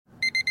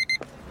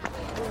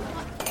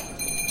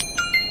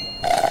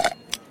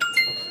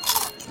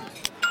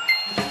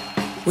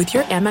With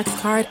your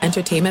Amex card,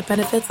 entertainment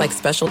benefits like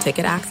special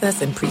ticket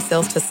access and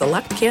pre-sales to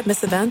select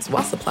can't-miss events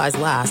while supplies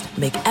last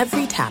make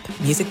every tap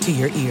music to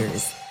your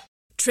ears.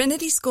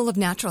 Trinity School of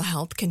Natural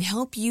Health can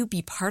help you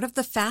be part of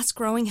the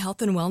fast-growing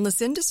health and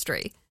wellness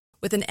industry.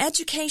 With an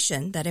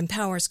education that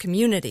empowers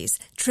communities,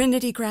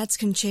 Trinity grads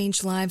can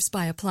change lives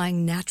by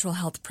applying natural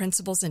health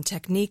principles and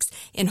techniques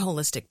in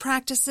holistic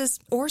practices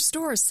or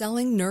stores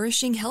selling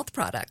nourishing health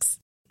products.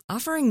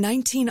 Offering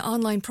 19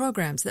 online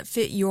programs that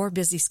fit your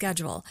busy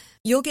schedule,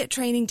 you'll get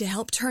training to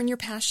help turn your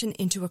passion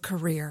into a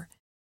career.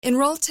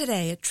 Enroll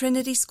today at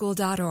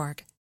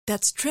trinityschool.org.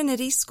 That's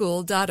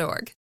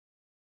trinityschool.org.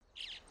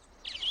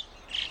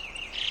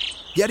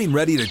 Getting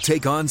ready to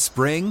take on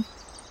spring?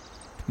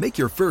 Make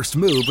your first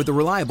move with the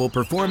reliable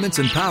performance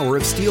and power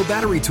of Steel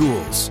battery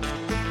tools.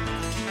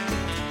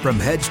 From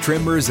hedge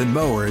trimmers and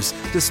mowers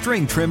to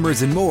string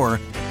trimmers and more,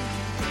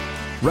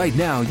 right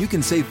now you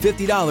can save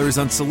 $50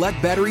 on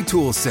select battery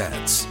tool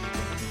sets.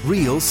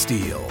 Real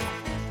Steel.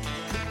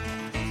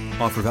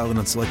 Offer valid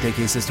on select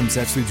AK system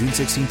sets through June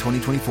 16,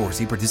 2024.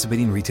 See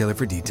participating retailer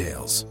for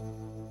details.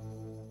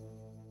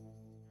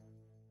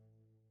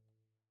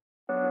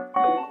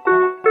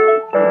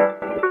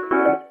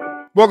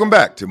 Welcome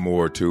back to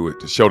More to It,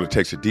 the show that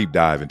takes a deep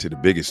dive into the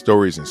biggest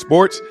stories in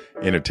sports,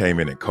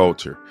 entertainment, and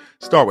culture.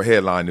 Start with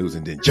headline news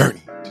and then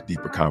journey to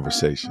deeper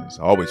conversations.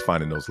 Always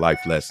finding those life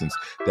lessons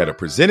that are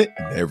presented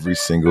in every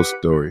single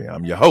story.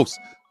 I'm your host,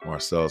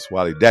 Marcel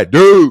Swally, that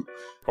dude.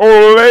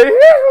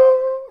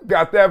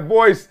 Got that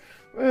voice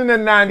in the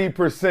 90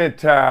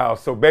 percentile.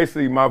 So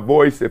basically my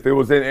voice, if it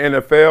was in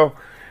NFL,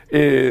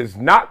 is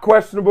not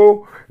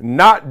questionable,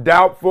 not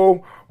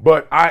doubtful,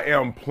 but I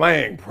am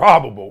playing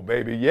probable,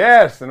 baby.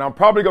 Yes, and I'm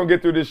probably going to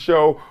get through this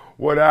show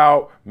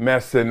without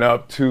messing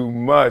up too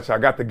much. I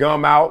got the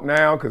gum out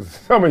now because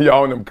some of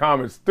y'all in them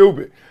comments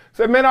stupid.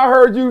 Said, man, I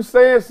heard you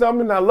saying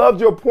something. I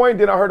loved your point.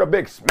 Then I heard a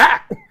big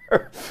smack.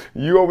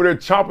 You over there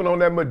chomping on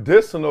that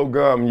medicinal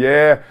gum.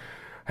 Yeah,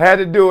 had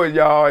to do it,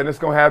 y'all. And it's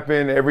going to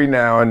happen every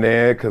now and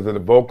then because of the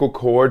vocal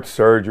cord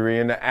surgery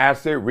and the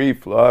acid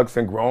reflux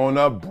and growing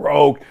up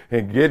broke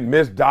and getting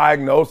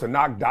misdiagnosed and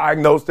not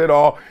diagnosed at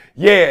all.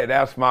 Yeah,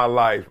 that's my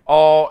life.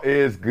 All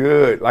is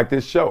good. Like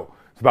this show.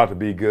 It's about to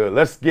be good.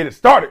 Let's get it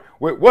started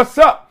with what's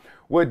up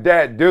with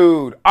that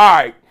dude. All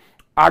right.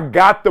 I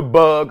got the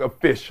bug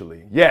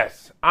officially.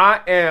 Yes, I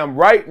am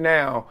right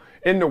now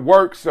in the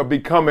works of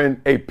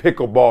becoming a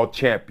pickleball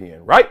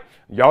champion, right?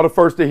 Y'all the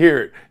first to hear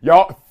it.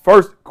 Y'all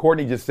first,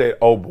 Courtney just said,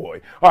 oh boy.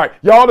 All right,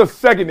 y'all the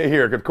second to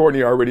hear it because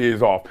Courtney already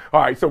is off.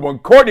 All right, so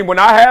when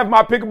I have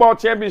my pickleball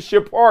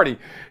championship party,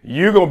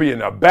 you're going to be in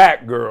the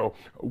back, girl,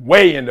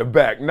 way in the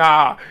back.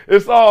 Nah,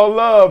 it's all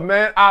love,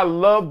 man. I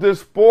love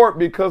this sport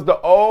because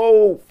the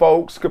old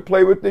folks could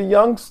play with the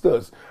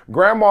youngsters.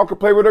 Grandma could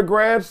play with her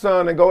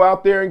grandson and go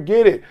out there and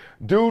get it.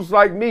 Dudes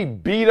like me,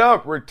 beat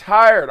up,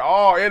 retired.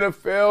 Oh,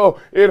 NFL,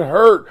 it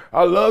hurt.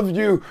 I love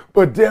you,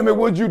 but damn it,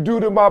 what'd you do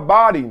to my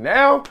body?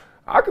 Now,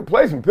 I could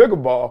play some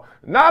pickleball.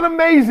 Not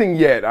amazing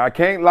yet, I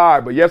can't lie,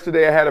 but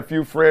yesterday I had a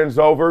few friends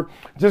over,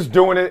 just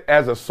doing it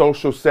as a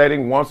social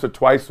setting once or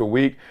twice a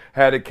week.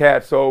 Had the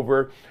cats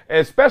over, and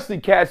especially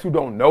cats who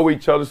don't know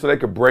each other so they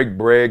could break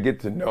bread, get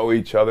to know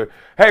each other.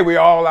 Hey, we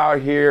all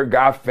out here,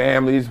 got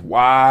families,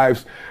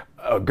 wives,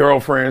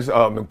 girlfriends,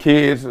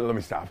 kids. Let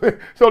me stop.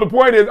 So the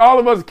point is, all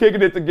of us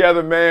kicking it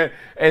together, man,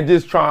 and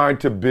just trying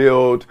to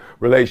build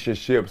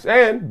relationships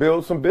and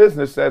build some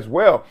business as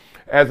well.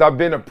 As I've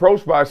been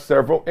approached by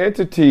several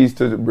entities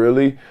to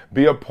really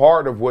be a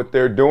part of what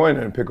they're doing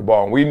in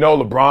pickleball. And we know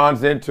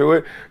LeBron's into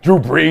it, Drew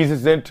Brees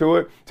is into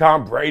it,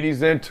 Tom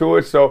Brady's into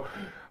it. So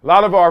a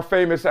lot of our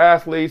famous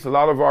athletes, a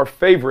lot of our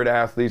favorite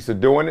athletes are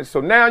doing it.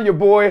 So now your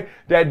boy,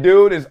 that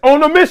dude, is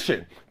on a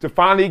mission to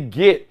finally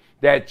get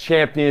that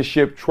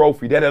championship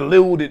trophy that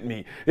eluded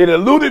me. It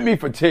eluded me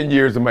for 10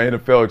 years of my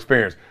NFL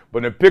experience.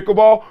 But in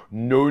pickleball,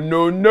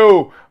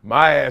 no.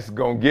 My ass is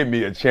going to give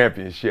me a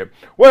championship.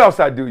 What else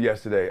I do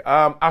yesterday?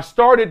 I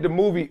started the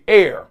movie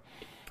Air.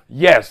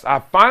 Yes, I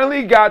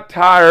finally got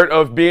tired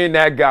of being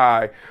that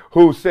guy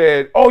who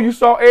said, oh, you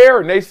saw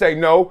Air? And they say,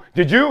 no.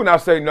 Did you? And I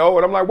say, no.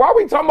 And I'm like, why are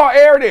we talking about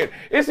Air then?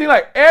 It seemed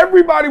like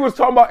everybody was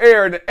talking about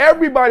Air. And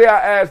everybody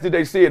I asked, did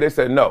they see it? They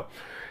said, no.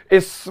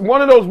 It's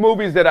one of those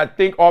movies that I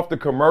think off the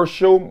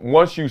commercial,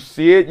 once you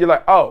see it, you're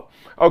like, oh,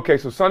 okay,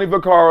 so Sonny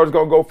Vaccaro's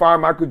going to go find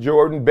Michael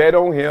Jordan, bet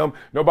on him.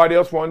 Nobody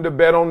else wanted to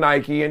bet on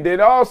Nike. And then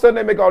all of a sudden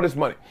they make all this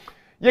money.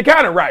 You're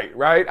kind of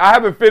right? I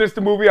haven't finished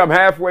the movie. I'm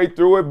halfway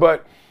through it,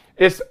 but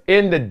it's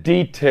in the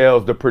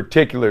details, the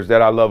particulars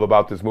that I love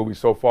about this movie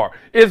so far.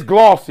 It's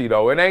glossy,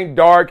 though. It ain't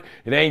dark.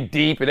 It ain't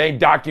deep. It ain't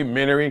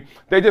documentary.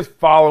 They're just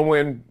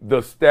following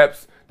the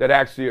steps that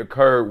actually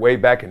occurred way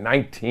back in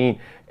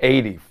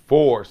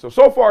 1984.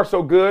 So far,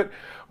 so good.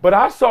 But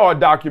I saw a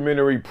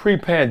documentary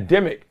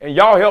pre-pandemic, and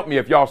y'all help me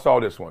if y'all saw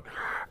this one.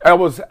 I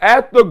was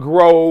at the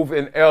Grove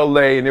in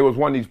L.A., and it was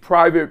one of these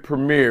private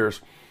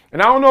premieres.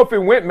 And I don't know if it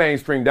went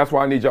mainstream. That's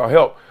why I need y'all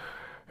help.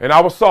 And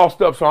I was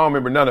sauced up, so I don't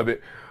remember none of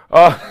it.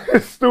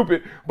 It's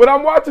stupid. But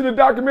I'm watching the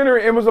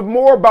documentary, and it was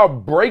more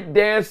about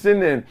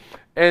breakdancing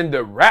and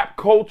the rap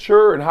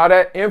culture and how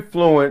that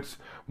influenced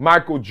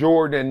Michael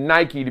Jordan and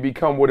Nike to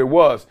become what it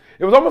was.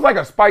 It was almost like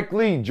a Spike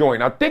Lee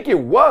joint. I think it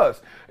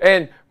was.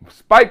 And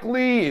Spike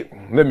Lee,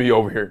 let me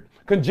over here,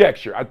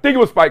 conjecture. I think it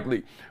was Spike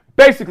Lee.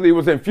 Basically, it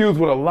was infused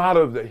with a lot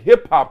of the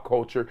hip-hop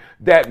culture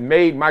that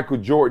made Michael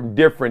Jordan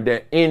different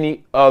than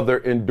any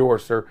other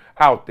endorser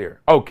out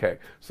there. Okay,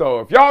 so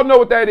if y'all know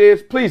what that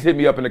is, please hit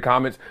me up in the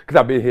comments because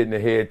I've been hitting the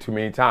head too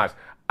many times.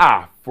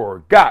 I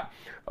forgot.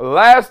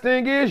 Last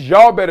thing is,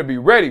 y'all better be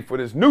ready for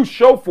this new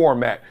show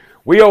format.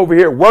 We over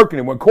here working,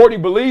 and when Courtney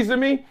believes in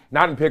me,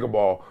 not in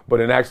pickleball,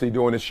 but in actually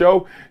doing the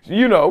show,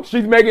 you know,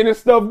 she's making this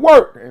stuff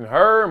work. And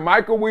her and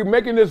Michael, we're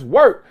making this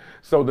work.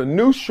 So the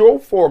new show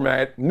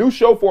format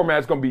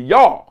is going to be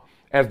y'all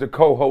as the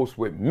co-host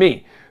with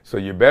me. So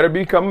you better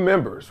become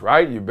members,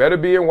 right? You better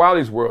be in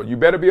Wiley's World. You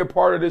better be a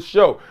part of this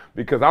show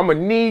because I'm going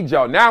to need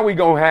y'all. Now we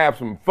going to have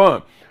some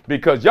fun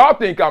because y'all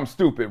think I'm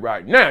stupid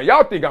right now.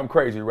 Y'all think I'm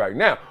crazy right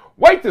now.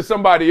 Wait till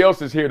somebody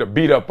else is here to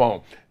beat up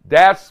on.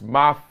 That's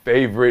my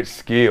favorite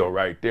skill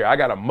right there. I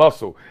got a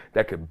muscle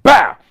that could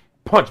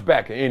punch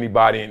back at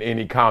anybody in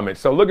any comment.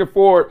 So looking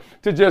forward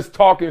to just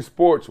talking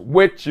sports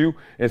with you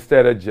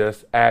instead of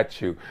just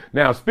at you.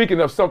 Now, speaking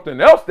of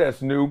something else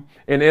that's new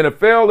in the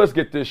NFL, let's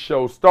get this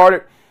show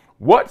started.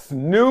 What's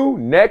new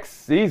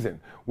next season?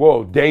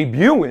 Well,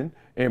 debuting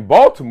in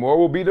Baltimore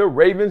will be the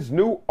Ravens'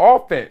 new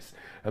offense.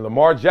 And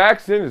Lamar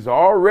Jackson is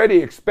already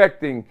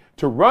expecting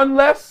to run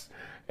less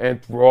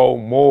and throw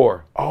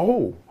more.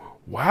 Oh,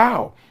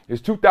 wow.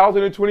 It's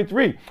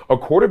 2023. A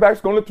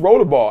quarterback's going to throw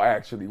the ball,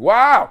 actually.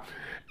 Wow.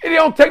 It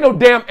don't take no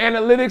damn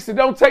analytics. It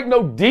don't take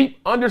no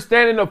deep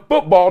understanding of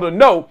football to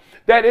know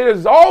that it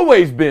has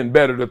always been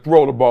better to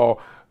throw the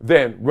ball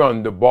than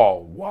run the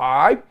ball.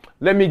 Why?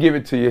 Let me give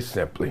it to you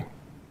simply.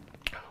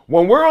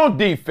 When we're on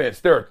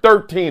defense, there are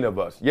 13 of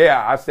us.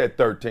 Yeah, I said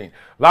 13.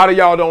 A lot of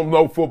y'all don't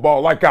know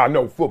football like I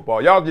know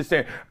football. Y'all just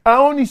saying, I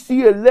only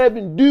see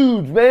 11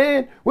 dudes,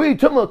 man. We ain't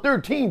talking about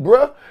 13,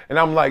 bruh. And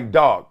I'm like,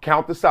 dog,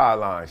 count the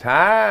sidelines.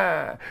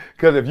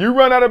 Because if you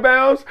run out of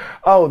bounds,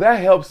 oh, that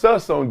helps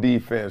us on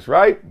defense,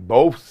 right?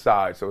 Both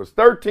sides. So it's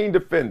 13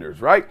 defenders,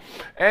 right?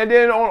 And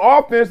then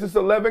on offense, it's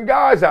 11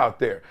 guys out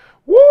there.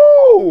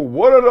 Woo!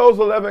 What are those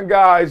 11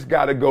 guys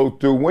got to go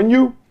through when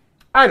you,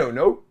 I don't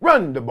know,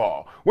 run the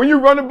ball? When you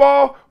run the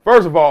ball,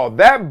 first of all,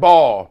 that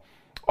ball,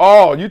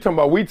 oh, you talking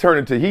about we turn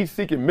into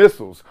heat-seeking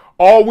missiles.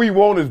 All we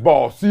want is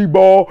ball. See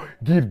ball,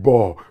 get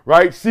ball,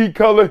 right? See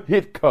color,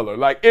 hit color.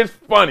 Like, it's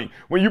funny.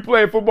 When you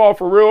playing football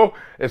for real,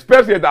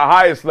 especially at the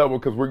highest level,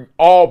 because we've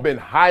all been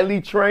highly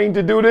trained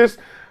to do this,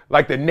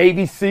 like the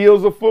Navy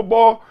SEALs of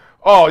football.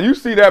 Oh, you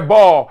see that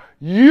ball,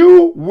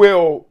 you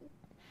will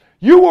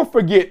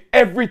forget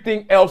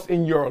everything else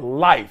in your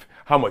life.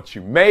 How much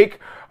you make,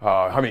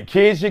 how many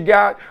kids you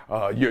got,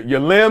 your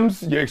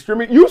limbs, your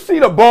extremity. You see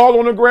the ball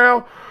on the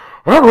ground.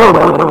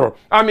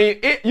 I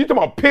mean, you talking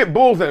about pit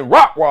bulls and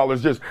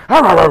Rottweilers just,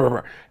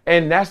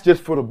 and that's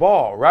just for the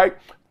ball, right?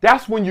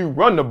 That's when you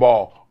run the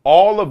ball.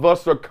 All of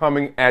us are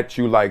coming at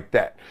you like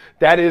that.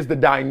 That is the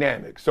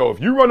dynamic. So if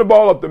you run the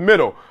ball up the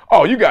middle,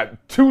 oh, you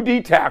got 2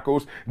 D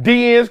tackles,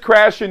 DNs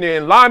crashing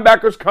in,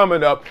 linebackers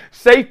coming up,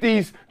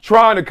 safeties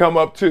trying to come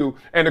up too,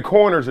 and the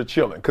corners are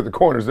chilling because the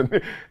corners,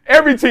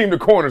 every team, the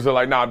corners are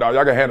like, nah, dog,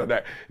 y'all can handle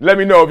that. Let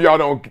me know if y'all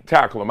don't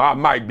tackle them. I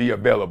might be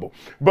available.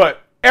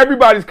 But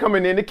everybody's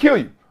coming in to kill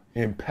you.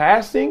 In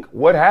passing,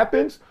 what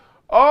happens?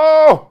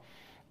 Oh,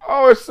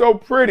 it's so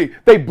pretty.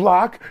 They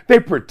block, they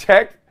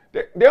protect.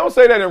 They don't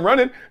say that in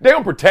running. They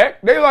don't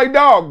protect. They like,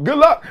 dog, good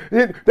luck.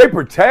 They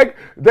protect.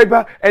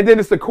 And then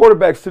it's the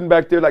quarterback sitting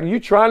back there like, you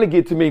trying to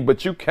get to me,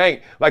 but you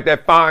can't. Like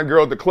that fine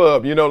girl at the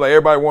club, you know, like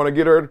everybody want to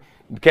get her,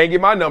 can't get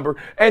my number.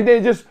 And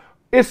then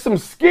it's some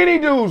skinny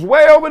dudes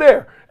way over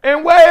there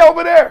and way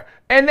over there.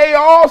 And they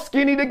all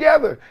skinny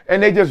together.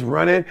 And they just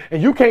running.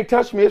 And you can't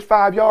touch me, it's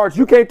 5 yards.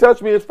 You can't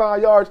touch me, it's 5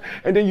 yards.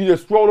 And then you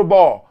just throw the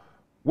ball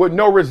with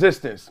no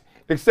resistance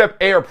except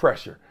air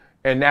pressure.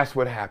 And that's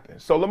what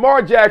happens. So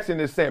Lamar Jackson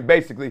is saying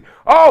basically,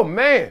 oh,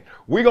 man,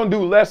 we're going to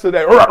do less of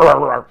that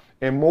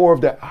and more of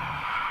that.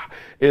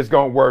 It's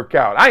going to work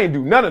out. I ain't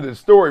do none of this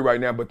story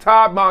right now, but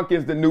Todd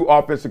Monken's the new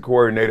offensive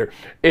coordinator.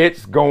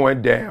 It's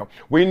going down.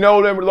 We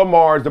know that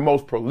Lamar is the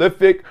most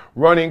prolific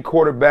running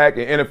quarterback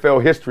in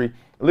NFL history,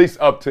 at least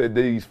up to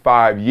these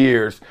 5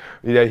 years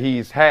that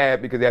he's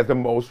had because he has the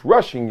most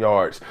rushing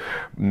yards.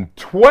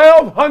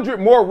 1,200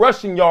 more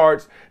rushing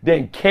yards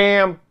than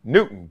Cam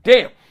Newton.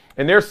 Damn.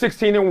 And they're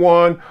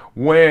 16-1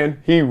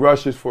 when he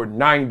rushes for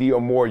 90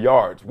 or more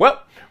yards.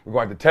 Well, we're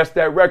going to test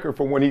that record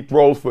for when he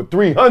throws for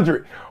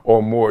 300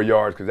 or more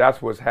yards because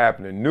that's what's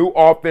happening. New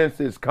offense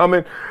is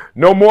coming.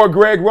 No more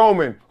Greg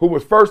Roman, who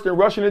was first in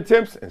rushing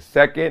attempts and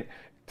second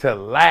to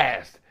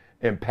last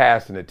in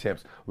passing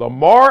attempts.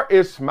 Lamar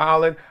is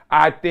smiling.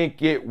 I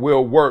think it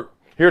will work.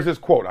 Here's his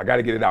quote. I got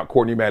to get it out.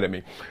 Courtney mad at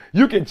me.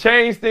 You can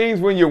change things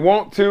when you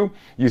want to.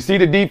 You see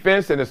the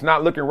defense and it's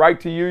not looking right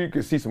to you. You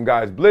can see some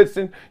guys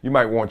blitzing. You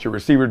might want your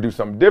receiver to do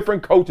something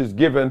different. Coach is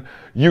giving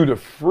you the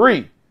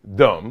free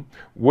them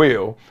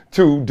will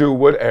to do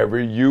whatever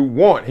you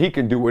want. He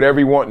can do whatever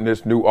he wants in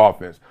this new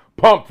offense.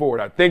 Pump for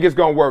it. I think it's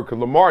going to work because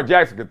Lamar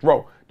Jackson can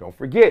throw. Don't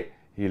forget,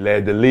 he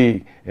led the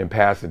league in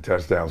passing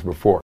touchdowns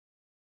before.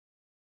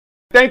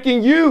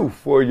 Thanking you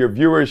for your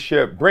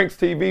viewership, Brinks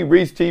TV,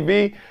 Reese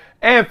TV,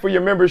 and for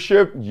your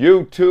membership,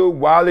 YouTube,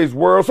 Wiley's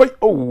World.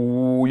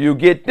 So, you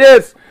get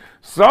this.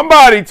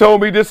 Somebody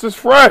told me this is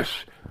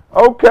fresh.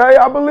 Okay,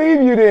 I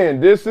believe you then.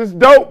 This is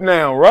dope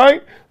now,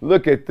 right?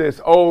 Look at this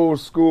old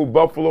school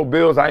Buffalo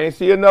Bills. I ain't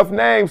see enough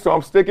names, so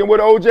I'm sticking with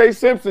O.J.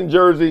 Simpson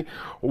jersey,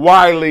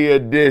 Wiley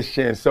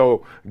edition.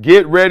 So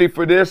get ready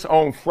for this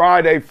on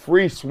Friday.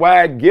 Free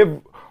swag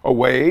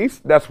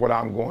giveaways. That's what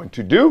I'm going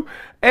to do.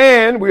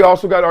 And we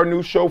also got our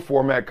new show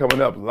format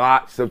coming up.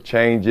 Lots of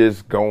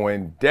changes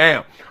going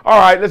down. All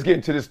right, let's get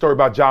into this story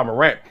about Ja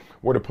Morant,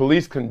 where the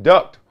police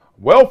conduct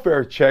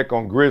welfare check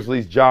on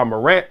Grizzlies' Ja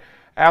Morant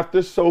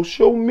after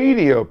social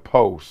media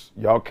posts.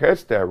 Y'all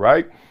catch that,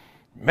 right?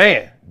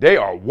 Man, they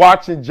are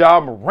watching Ja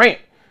Morant.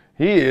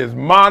 He is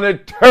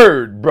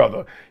monitored,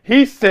 brother.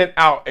 He sent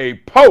out a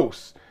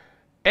post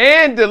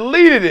and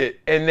deleted it,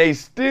 and they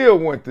still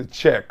went to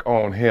check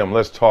on him.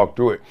 Let's talk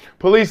through it.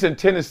 Police in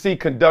Tennessee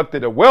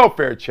conducted a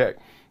welfare check.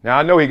 Now,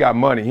 I know he got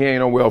money. He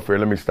ain't on welfare.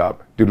 Let me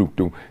stop.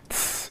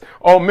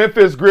 On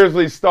Memphis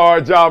Grizzlies star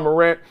Ja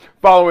Morant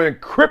following a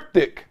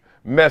cryptic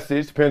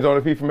message. Depends on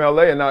if he's from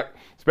LA or not.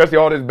 Especially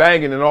all this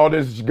banging and all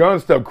this gun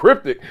stuff,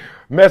 cryptic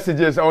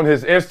messages on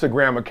his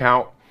Instagram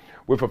account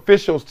with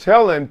officials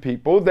telling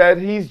people that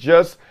he's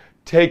just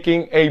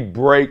taking a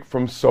break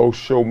from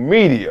social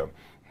media.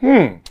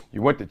 You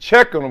went to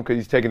check on him because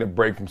he's taking a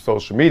break from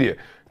social media.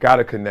 Got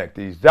to connect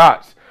these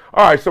dots.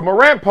 All right, so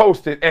Morant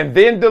posted and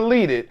then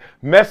deleted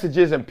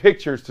messages and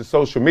pictures to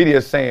social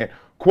media saying,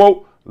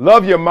 quote,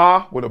 love your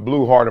ma with a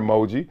blue heart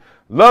emoji.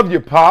 Love your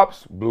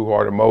pops, blue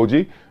heart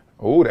emoji.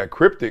 Oh, that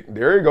cryptic.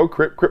 There you go,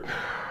 crypt.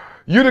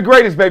 You the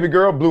greatest, baby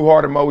girl, blue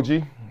heart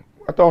emoji.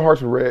 I thought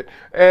hearts were red.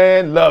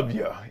 And love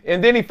ya.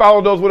 And then he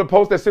followed those with a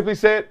post that simply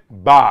said,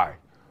 bye.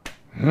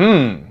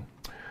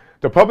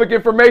 The public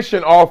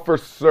information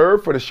officer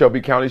for the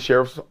Shelby County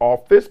Sheriff's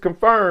Office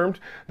confirmed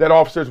that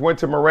officers went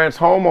to Morant's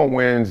home on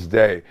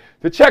Wednesday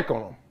to check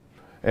on him.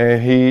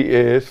 And he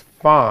is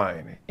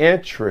fine.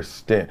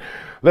 Interesting.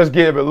 Let's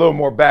give a little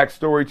more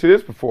backstory to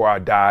this before I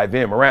dive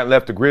in. Morant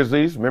left the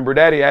Grizzlies. Remember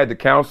that? He had the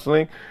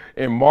counseling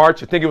in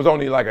March. I think it was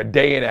only like a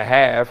day and a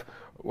half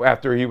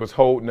after he was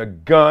holding a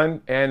gun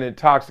and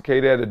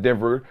intoxicated at a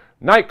Denver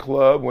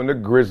nightclub when the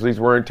Grizzlies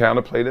were in town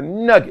to play the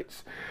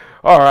Nuggets.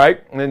 All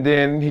right, and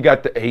then he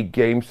got the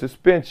 8-game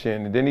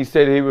suspension. And then he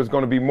said he was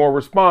going to be more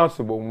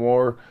responsible,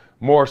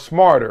 more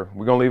smarter.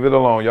 We're going to leave it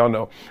alone, y'all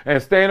know.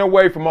 And staying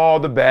away from all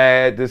the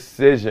bad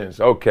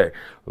decisions. Okay,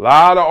 a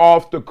lot of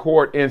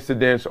off-the-court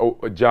incidents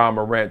with Ja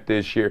Morant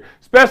this year,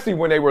 especially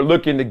when they were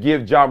looking to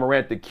give Ja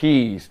Morant the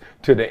keys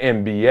to the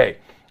NBA.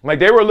 Like,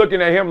 they were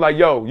looking at him like,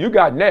 yo, you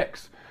got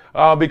next.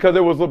 Because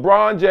it was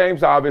LeBron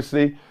James,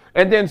 obviously,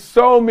 and then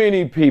so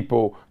many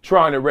people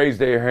trying to raise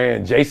their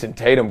hand. Jason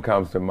Tatum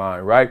comes to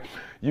mind, right?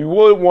 You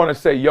would want to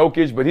say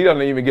Jokic, but he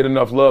doesn't even get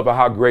enough love for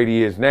how great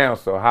he is now,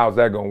 so how's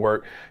that going to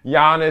work?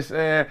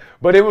 Giannis,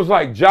 but it was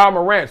like Ja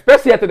Morant,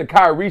 especially after the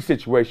Kyrie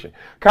situation.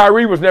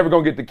 Kyrie was never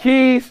going to get the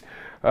keys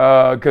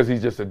because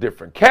he's just a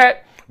different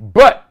cat,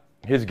 but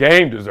his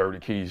game deserved the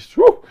keys.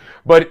 Whew.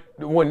 But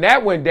when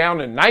that went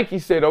down and Nike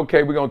said,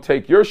 okay, we're going to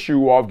take your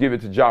shoe off, give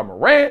it to Ja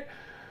Morant,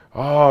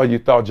 oh, you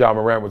thought Ja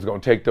Morant was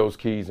going to take those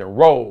keys and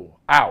roll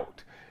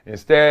out.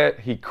 Instead,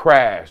 he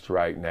crashed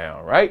right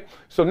now, right?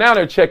 So now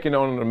they're checking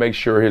on him to make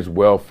sure his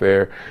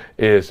welfare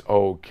is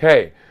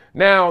okay.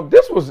 Now,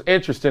 this was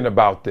interesting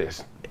about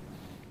this.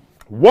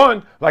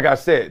 One, like I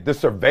said, the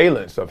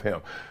surveillance of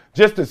him.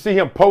 Just to see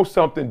him post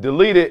something,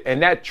 delete it,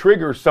 and that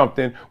triggers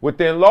something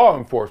within law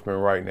enforcement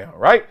right now,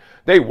 right?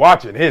 They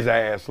watching his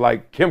ass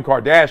like Kim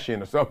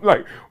Kardashian or something,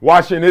 like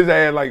watching his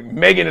ass like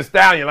Megan Thee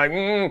Stallion, like,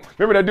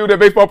 remember that dude, that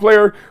baseball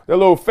player, that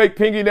little fake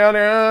pinky down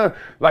there?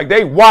 Like,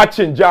 they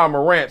watching Ja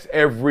Morant's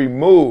every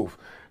move.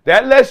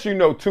 That lets you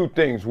know two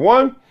things.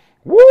 One,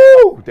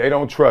 they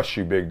don't trust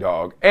you, big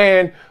dog,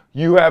 and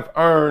you have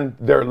earned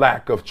their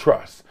lack of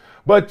trust.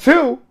 But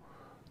two,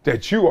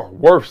 that you are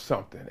worth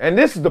something. And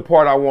this is the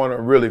part I want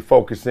to really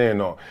focus in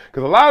on.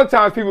 Because a lot of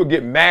times people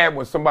get mad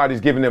when somebody's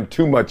giving them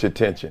too much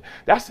attention.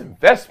 That's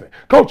investment.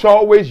 Coach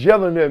always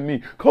yelling at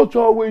me. Coach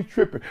always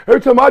tripping. Every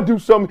time I do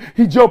something,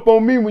 he jump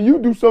on me. When you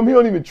do something, he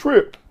don't even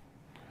trip.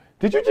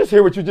 Did you just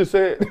hear what you just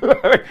said?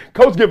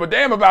 Coach give a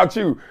damn about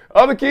you.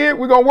 Other kid,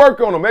 we're going to work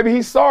on him. Maybe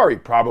he's sorry.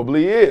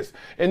 Probably is.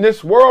 In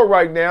this world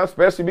right now,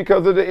 especially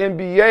because of the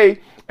NBA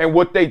and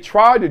what they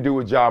tried to do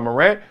with Ja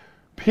Morant,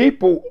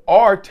 people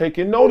are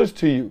taking notice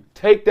to you.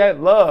 Take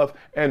that love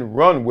and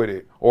run with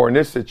it. Or in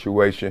this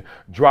situation,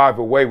 drive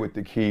away with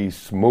the keys,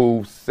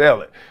 smooth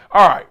sailing.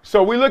 All right,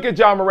 so we look at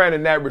Ja Morant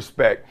in that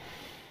respect.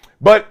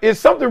 But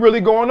it's something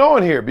really going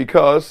on here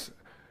because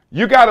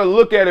you got to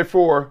look at it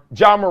for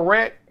Ja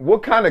Morant.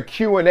 What kind of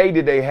Q&A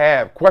did they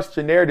have?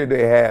 Questionnaire did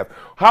they have?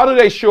 How do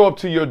they show up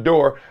to your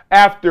door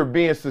after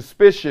being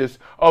suspicious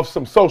of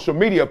some social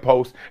media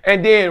posts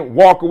and then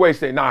walk away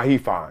saying, nah, he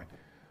fine?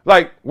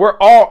 Like, we're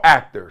all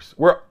actors.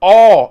 We're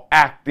all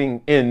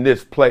acting in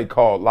this play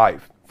called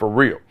life, for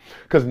real.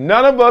 Because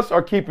none of us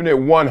are keeping it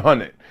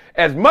 100.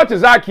 As much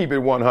as I keep it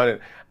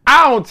 100,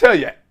 I don't tell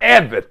you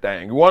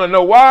everything. You want to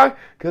know why?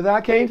 Because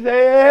I can't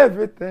say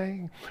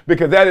everything.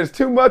 Because that is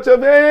too much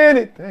of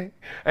anything.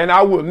 And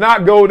I will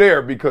not go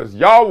there because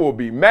y'all will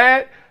be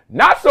mad,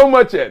 not so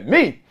much at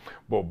me,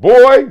 but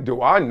boy,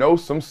 do I know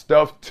some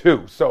stuff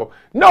too. So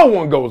no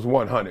one goes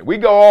 100. We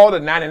go all to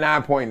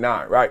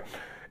 99.9, right?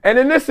 And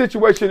in this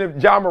situation,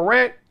 if Ja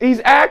Morant,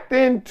 he's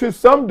acting to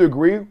some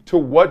degree. To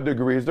what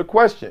degree is the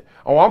question?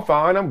 Oh, I'm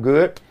fine. I'm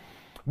good.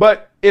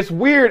 But it's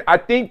weird. I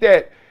think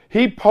that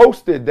he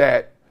posted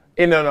that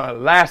in an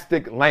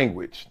elastic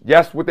language.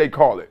 That's what they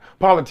call it.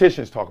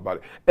 Politicians talk about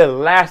it.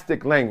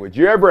 Elastic language.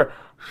 You ever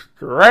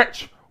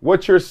stretch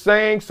what you're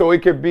saying so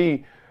it could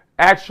be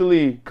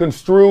actually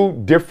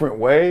construed different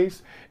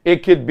ways?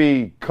 It could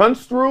be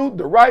construed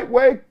the right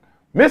way,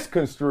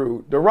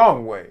 misconstrued the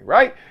wrong way,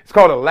 right? It's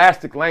called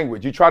elastic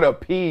language. You try to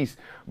appease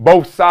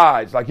both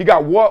sides. Like, you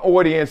got one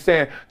audience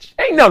saying,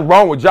 ain't nothing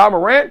wrong with Ja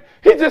Morant.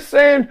 He's just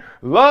saying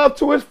love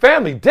to his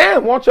family.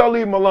 Damn, why don't y'all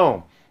leave him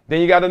alone? Then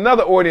you got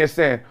another audience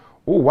saying,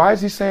 oh, why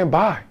is he saying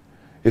bye?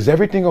 Is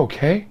everything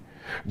okay?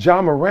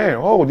 Ja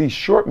Morant, oh, these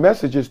short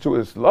messages to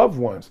his loved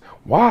ones.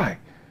 Why?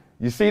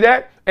 You see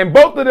that? And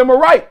both of them are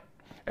right.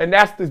 And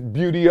that's the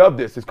beauty of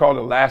this. It's called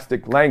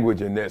elastic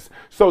language in this.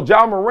 So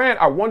Ja Morant,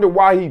 I wonder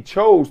why he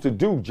chose to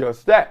do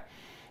just that.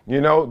 You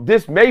know,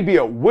 this may be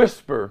a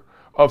whisper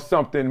of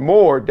something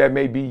more that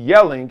may be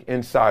yelling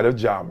inside of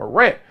Ja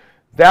Morant.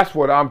 That's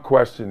what I'm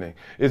questioning.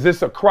 Is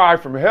this a cry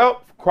for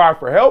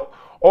help?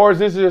 Or is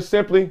this just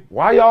simply,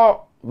 why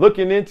y'all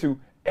looking into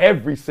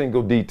every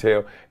single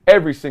detail,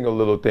 every single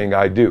little thing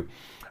I do?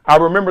 I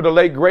remember the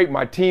late, great,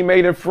 my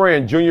teammate and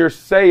friend, Junior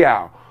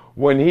Seau,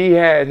 when he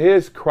had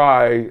his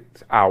cries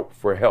out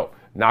for help.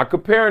 Not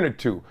comparing the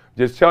two,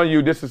 just telling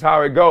you this is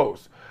how it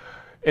goes.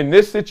 In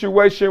this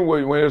situation,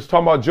 when it was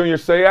talking about Junior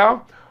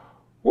Seau,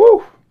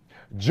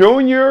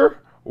 Junior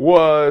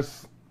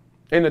was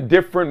in a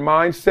different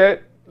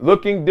mindset,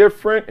 looking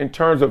different in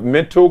terms of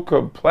mental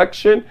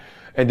complexion.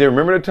 And then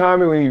remember the time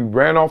when he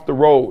ran off the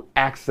road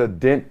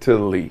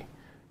accidentally,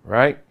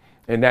 right?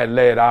 And that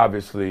led,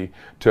 obviously,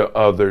 to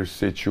other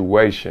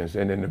situations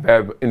and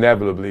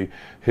inevitably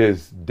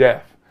his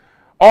death.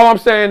 All I'm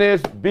saying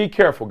is be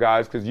careful,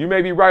 guys, because you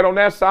may be right on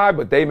that side,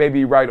 but they may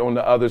be right on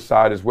the other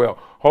side as well.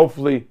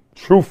 Hopefully,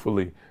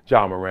 truthfully,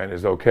 Ja Morant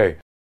is okay.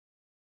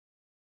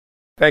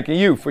 Thanking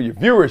you for your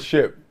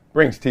viewership.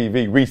 Brinks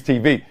TV, Reach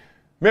TV.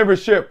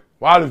 Membership,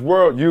 Wildest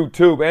World,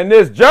 YouTube, and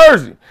this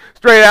jersey,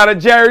 straight out of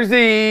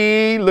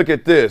Jersey. Look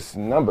at this,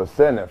 number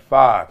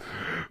 75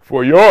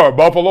 for your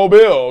Buffalo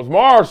Bills,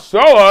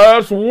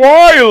 Marcellus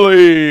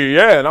Wiley.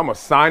 Yeah, and I'm going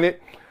to sign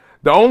it.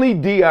 The only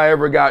D I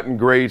ever got in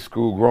grade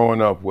school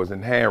growing up was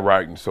in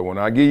handwriting. So when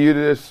I give you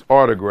this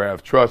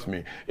autograph, trust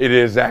me, it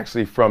is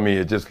actually from me.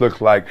 It just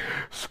looks like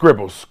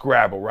scribble,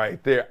 scrabble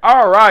right there.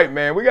 All right,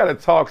 man, we got to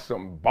talk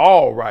some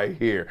ball right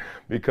here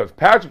because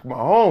Patrick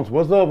Mahomes,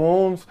 what's up,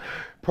 Holmes?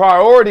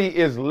 Priority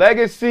is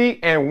legacy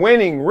and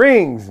winning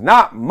rings,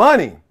 not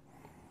money.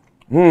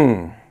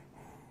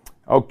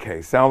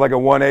 Okay, sounds like a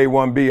 1A,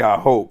 1B, I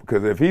hope,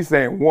 because if he's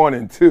saying 1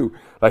 and 2,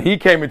 like he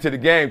came into the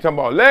game talking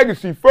about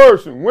legacy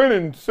first and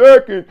winning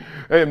second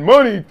and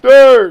money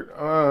third.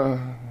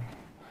 I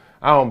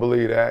don't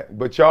believe that,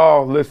 but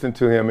y'all listen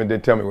to him and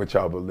then tell me what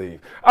y'all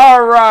believe.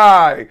 All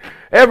right,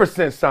 ever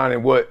since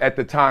signing what at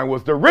the time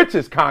was the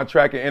richest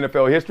contract in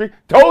NFL history,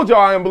 told y'all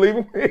I didn't believe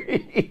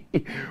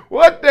him.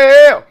 What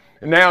the hell?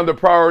 And now the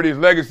priority is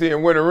legacy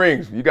and winning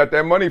rings. You got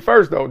that money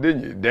first, though,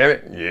 didn't you? Damn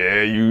it.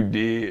 Yeah, you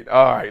did.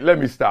 All right, let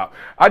me stop.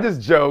 I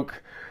just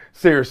joke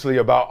seriously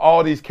about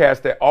all these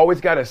cats that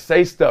always got to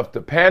say stuff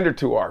to pander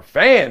to our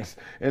fans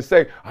and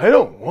say, I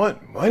don't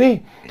want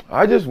money.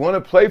 I just want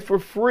to play for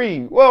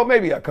free. Well,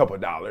 maybe a couple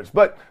dollars,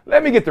 but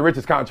let me get the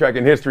richest contract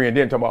in history and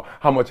then talk about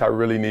how much I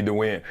really need to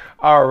win.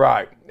 All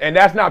right. And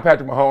that's not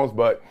Patrick Mahomes,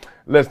 but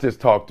let's just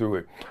talk through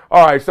it.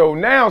 All right, so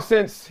now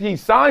since he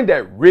signed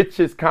that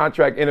richest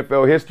contract in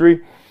NFL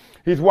history,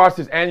 he's watched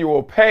his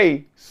annual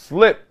pay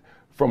slip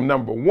from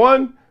number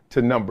 1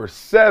 to number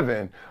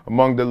 7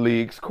 among the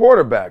league's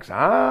quarterbacks.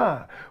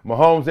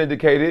 Mahomes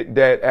indicated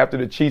that after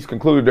the Chiefs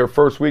concluded their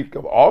first week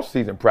of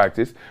off-season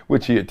practice,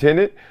 which he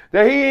attended,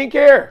 that he didn't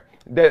care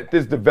that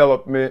this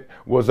development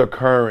was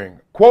occurring.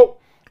 Quote,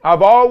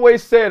 I've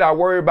always said I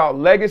worry about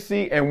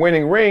legacy and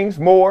winning rings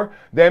more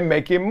than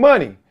making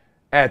money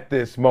at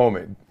this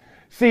moment.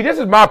 See, this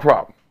is my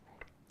problem.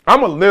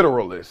 I'm a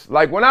literalist.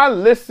 Like when I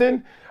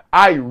listen,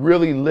 I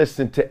really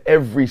listen to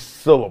every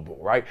syllable,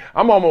 right?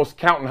 I'm almost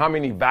counting how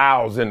many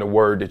vowels in the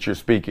word that you're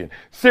speaking.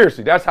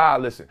 Seriously, that's how I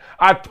listen.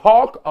 I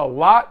talk a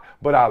lot,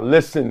 but I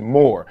listen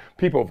more.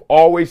 People have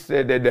always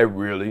said that they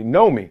really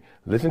know me.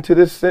 Listen to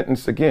this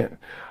sentence again.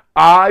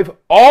 I've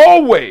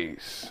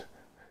always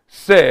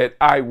said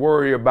I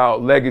worry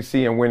about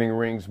legacy and winning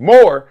rings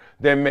more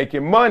than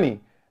making money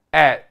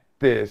at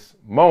this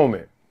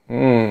moment.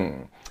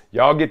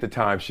 Y'all get the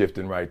time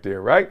shifting right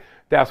there, right?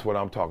 That's what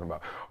I'm talking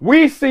about.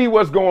 We see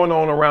what's going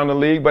on around the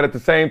league, but at the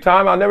same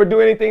time, I'll never do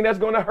anything that's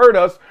going to hurt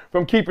us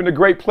from keeping the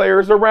great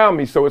players around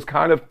me. So it's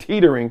kind of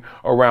teetering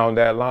around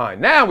that line.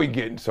 Now we're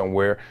getting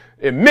somewhere.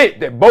 Admit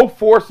that both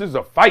forces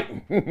are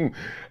fighting.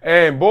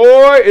 And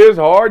boy, it's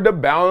hard to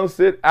balance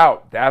it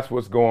out. That's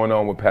what's going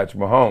on with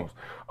Patrick Mahomes.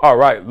 All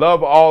right,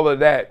 love all of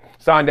that.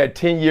 Signed that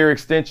 10-year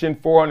extension,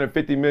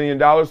 $450 million,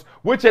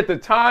 which at the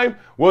time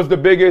was the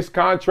biggest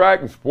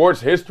contract in sports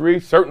history,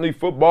 certainly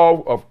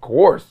football, of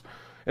course.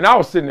 And I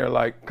was sitting there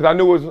like, because I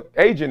knew his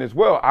agent as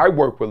well. I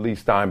worked with Lee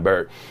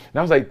Steinberg. And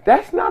I was like,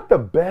 that's not the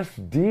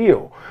best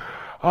deal.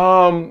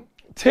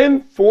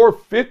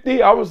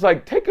 10-450, I was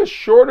like, take a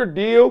shorter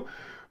deal,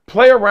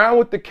 play around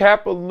with the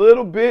cap a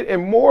little bit,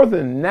 and more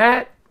than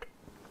that,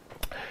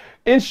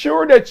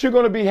 ensure that you're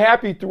going to be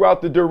happy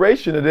throughout the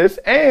duration of this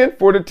and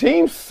for the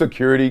team's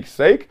security's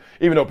sake,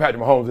 even though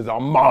Patrick Mahomes is a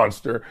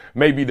monster,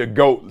 maybe the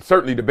GOAT,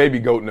 certainly the baby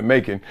GOAT in the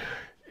making.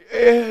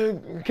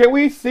 Can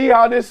we see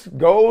how this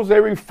goes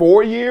every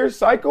 4-year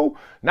cycle,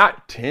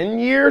 not 10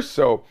 years?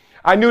 So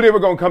I knew they were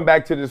going to come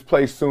back to this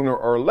place sooner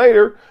or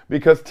later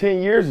because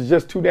 10 years is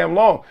just too damn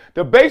long.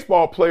 The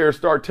baseball players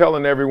start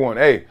telling everyone,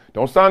 hey,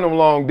 don't sign them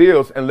long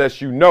deals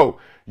unless you know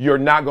you're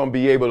not going to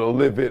be able to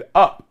live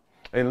up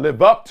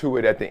to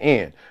it at the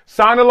end.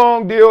 Sign a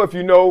long deal if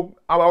you know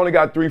I only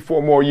got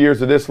 3-4 more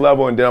years of this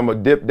level and then I'm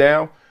going to dip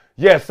down.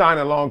 Yes, sign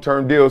a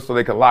long-term deal so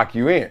they can lock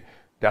you in.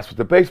 That's what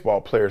the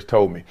baseball players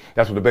told me.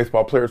 That's what the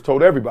baseball players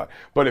told everybody.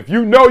 But if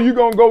you know you're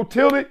going to go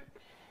tilt it,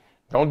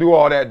 don't do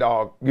all that,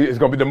 dog. It's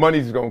going to be the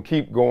money's going to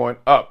keep going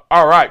up.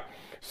 All right.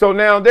 So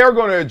now they're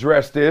going to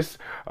address this.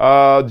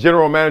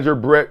 General Manager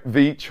Brett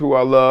Veach, who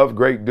I love,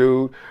 great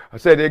dude,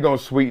 said they're going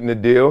to sweeten the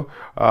deal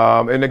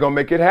and they're going to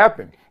make it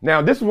happen.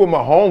 Now, this is what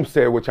Mahomes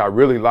said, which I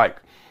really like.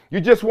 You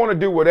just want to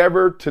do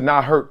whatever to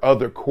not hurt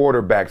other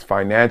quarterbacks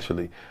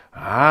financially.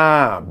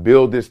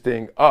 Build this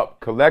thing up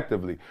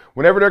collectively.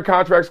 Whenever their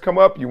contracts come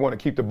up, you want to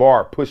keep the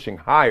bar pushing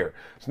higher.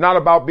 It's not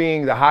about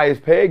being the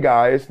highest paid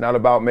guy. It's not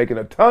about making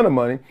a ton of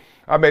money.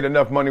 I made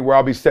enough money where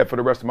I'll be set for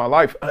the rest of my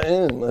life.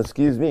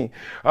 Excuse me.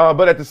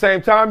 But at the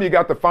same time, you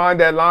got to find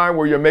that line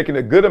where you're making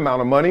a good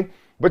amount of money,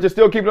 but you're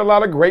still keeping a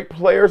lot of great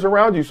players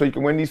around you so you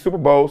can win these Super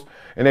Bowls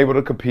and able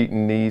to compete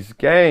in these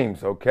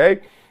games, okay?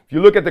 If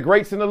you look at the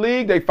greats in the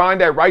league, they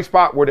find that right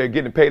spot where they're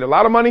getting paid a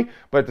lot of money,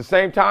 but at the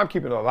same time,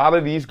 keeping a lot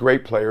of these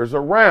great players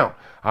around.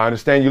 I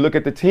understand you look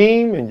at the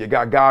team and you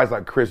got guys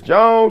like Chris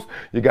Jones,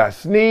 you got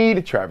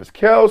Snead, Travis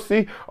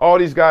Kelce, all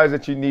these guys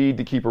that you need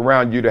to keep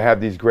around you to have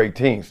these great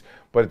teams.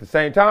 But at the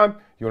same time,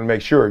 you want to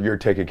make sure you're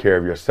taking care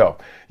of yourself.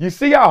 You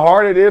see how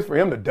hard it is for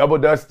him to double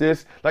dutch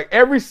this? Like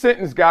every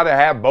sentence got to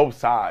have both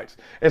sides.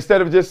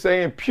 Instead of just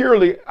saying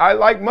purely, I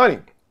like money.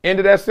 End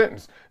of that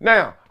sentence.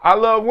 Now, I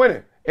love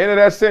winning. End of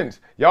that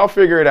sentence. Y'all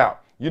figure it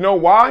out. You know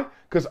why?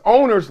 Because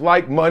owners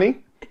like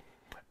money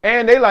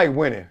and they like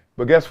winning.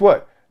 But guess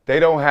what? They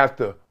don't have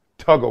to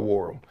tug of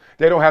war them.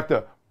 They don't have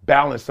to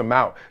balance them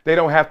out. They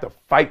don't have to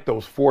fight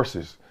those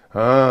forces.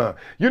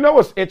 You know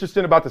what's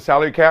interesting about the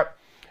salary cap?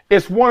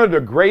 It's one of the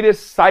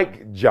greatest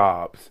psych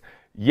jobs,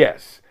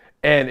 yes,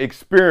 and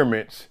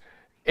experiments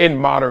in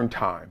modern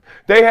time.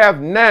 They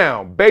have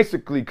now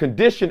basically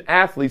conditioned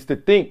athletes to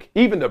think,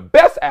 even the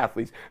best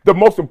athletes, the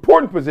most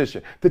important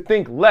position, to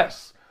think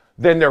less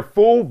than their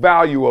full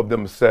value of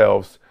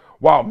themselves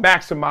while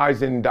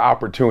maximizing the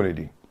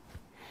opportunity.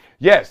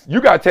 Yes, you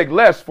got to take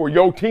less for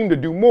your team to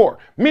do more.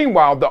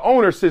 Meanwhile, the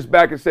owner sits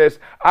back and says,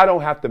 I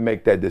don't have to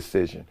make that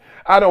decision.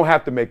 I don't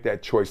have to make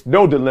that choice.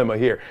 No dilemma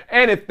here.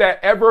 And if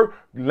that ever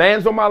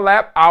lands on my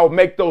lap, I'll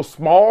make those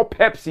small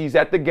Pepsis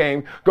at the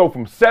game go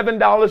from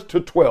 $7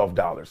 to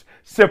 $12.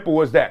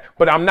 Simple as that.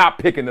 But I'm not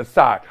picking a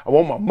side. I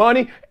want my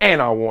money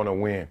and I want to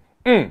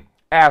win.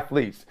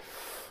 Athletes.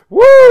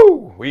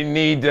 Woo! We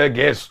need to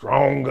get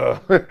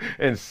stronger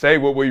and say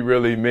what we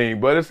really mean.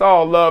 But it's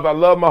all love. I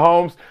love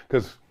Mahomes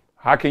because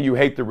how can you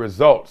hate the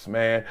results,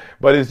 man?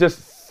 But it's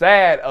just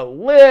sad a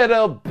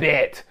little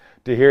bit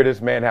to hear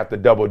this man have to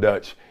double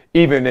dutch,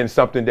 even in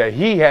something that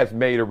he has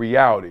made a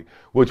reality,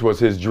 which was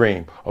his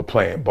dream of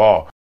playing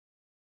ball.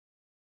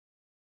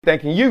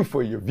 Thanking you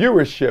for your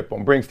viewership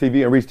on Brinks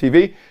TV and Reach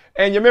TV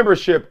and your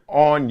membership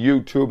on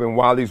YouTube and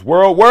Wiley's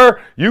World,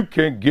 where you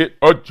can get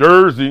a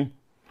jersey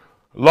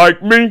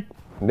like me.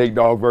 Nate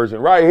Dogg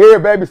version right here,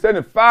 baby,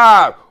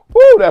 75.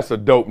 Woo, that's a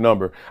dope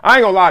number. I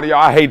ain't gonna lie to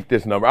y'all, I hate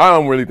this number. I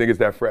don't really think it's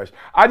that fresh.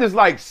 I just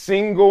like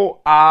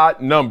single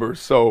odd numbers.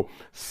 So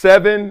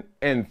 7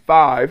 and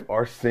 5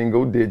 are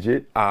single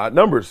digit odd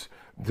numbers.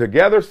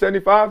 Together,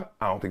 75,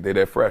 I don't think they're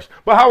that fresh.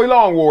 But Howie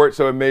Long wore it,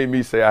 so it made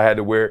me say I had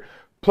to wear it.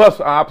 Plus,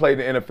 I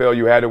played in the NFL,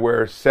 you had to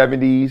wear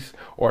 70s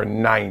or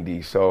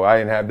 90s, so I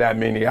didn't have that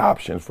many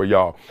options for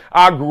y'all.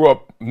 I grew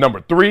up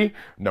number 3,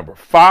 number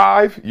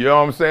 5, you know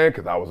what I'm saying,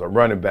 because I was a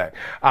running back.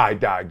 I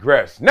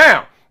digress.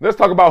 Now, Let's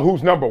talk about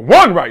who's number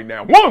one right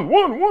now.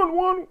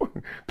 One.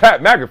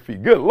 Pat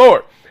McAfee, good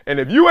Lord. And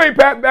if you ain't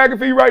Pat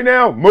McAfee right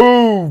now,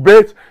 move,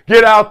 bitch.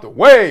 Get out the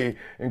way.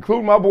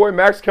 Include my boy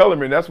Max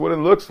Kellerman. That's what it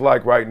looks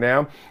like right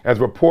now. As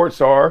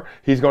reports are,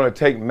 he's going to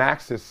take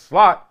Max's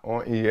slot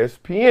on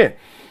ESPN.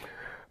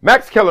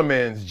 Max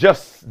Kellerman's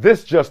Just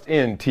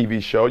In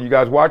TV show, you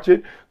guys watch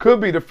it, could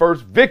be the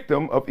first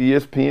victim of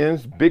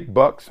ESPN's big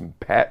bucks and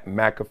Pat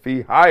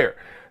McAfee hire.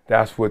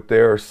 That's what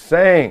they're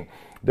saying.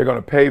 They're going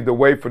to pave the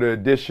way for the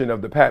addition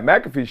of the Pat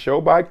McAfee show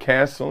by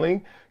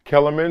canceling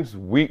Kellerman's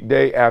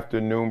weekday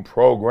afternoon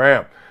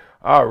program.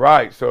 All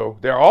right, so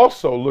they're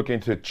also looking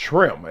to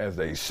trim, as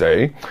they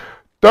say,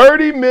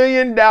 $30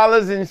 million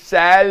in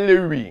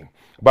salary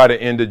by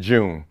the end of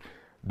June.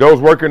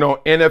 Those working on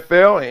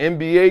NFL and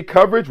NBA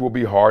coverage will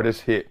be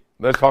hardest hit.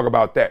 Let's talk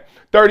about that.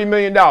 $30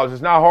 million.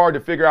 It's not hard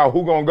to figure out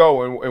who's going to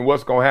go and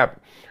what's going to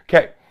happen.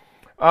 Okay.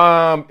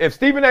 If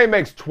Stephen A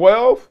makes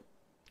 12,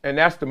 and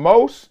that's the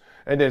most,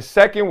 and then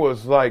second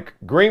was like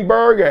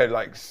Greenberg at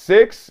like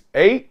 6,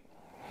 8,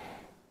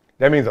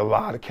 that means a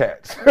lot of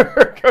cats.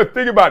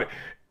 Think about it.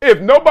 If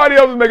nobody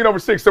else is making over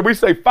 6, so we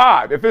say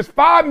 5. If it's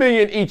 $5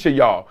 million each of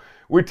y'all,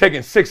 we're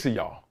taking 6 of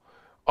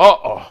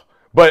y'all.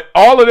 But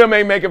all of them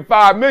ain't making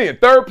 $5 million.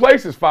 Third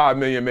place is $5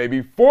 million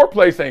maybe. Fourth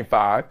place ain't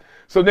 5.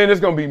 So then it's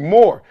going to be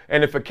more.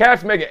 And if a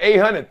cat's making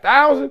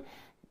 $800,000,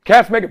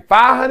 cat's making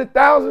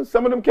 $500,000,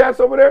 some of them cats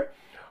over there,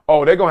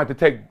 oh, they're going to have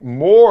to take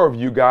more of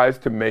you guys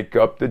to make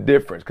up the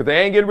difference. Because they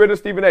ain't getting rid of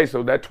Stephen A.,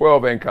 so that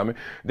 12 ain't coming.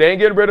 They ain't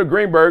getting rid of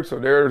Greenberg, so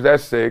there's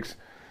that 6.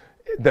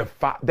 They're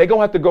going to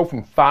have to go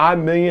from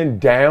 $5 million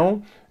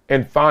down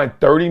and find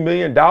 $30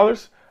 million.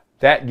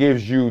 That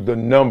gives you the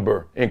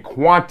number and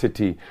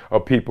quantity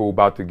of people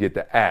about to get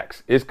the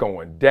axe. It's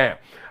going down.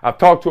 I've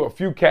talked to a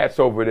few cats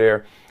over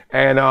there,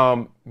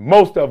 and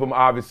most of them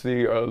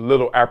obviously are a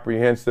little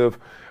apprehensive,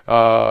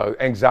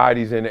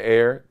 anxieties in the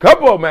air. A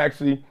couple of them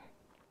actually,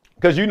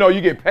 because you know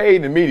you get paid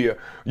in the media.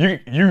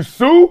 You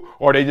sue,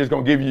 or they just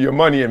going to give you your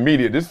money in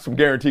media. This is some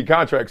guaranteed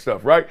contract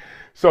stuff, right?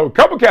 So a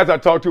couple cats I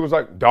talked to was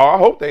like, dawg, I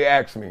hope they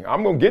ask me.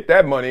 I'm going to get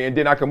that money, and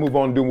then I can move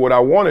on and do what I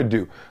want to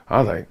do. I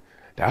was like,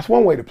 that's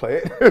one way to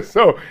play it.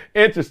 So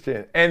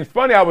interesting. And it's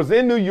funny, I was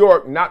in New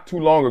York not too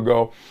long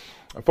ago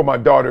for my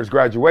daughter's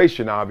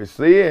graduation,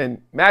 obviously. And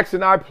Max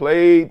and I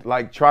played,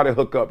 try to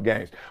hook up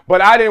games.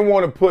 But I didn't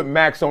want to put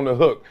Max on the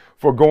hook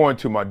for going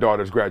to my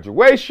daughter's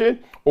graduation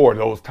or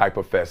those type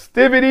of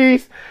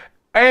festivities.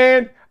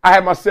 And I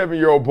had my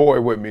 7-year-old boy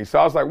with me. So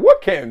I was like,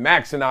 what can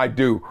Max and I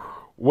do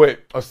with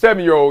a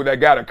 7-year-old that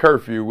got a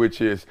curfew,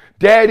 which is,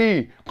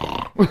 Daddy.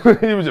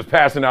 He was just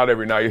passing out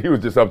every night. He was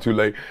just up too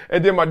late.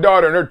 And then my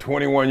daughter and her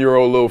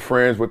 21-year-old little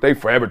friends with they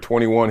Forever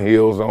 21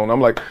 heels on.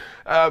 I'm like,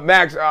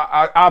 Max,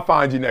 I'll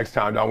find you next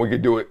time, Don. We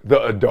could do it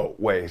the adult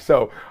way.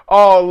 So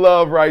all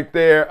love right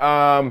there.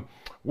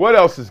 What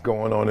else is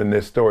going on in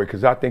this story?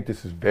 Because I think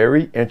this is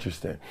very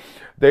interesting.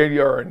 They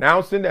are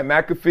announcing that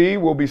McAfee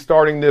will be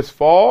starting this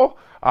fall.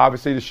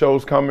 Obviously, the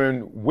show's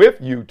coming with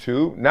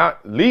YouTube, not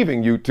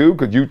leaving YouTube,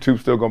 because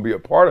YouTube's still going to be a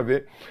part of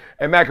it.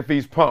 And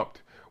McAfee's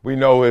pumped. We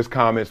know his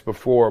comments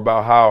before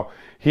about how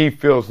he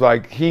feels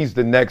like he's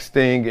the next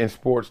thing in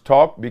sports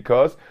talk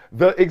because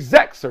the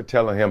execs are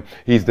telling him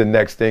he's the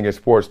next thing in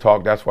sports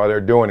talk. That's why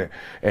they're doing it.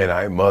 And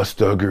I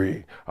must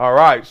agree. All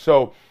right,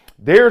 so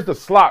there's the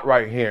slot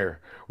right here.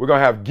 We're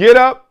going to have Get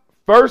Up,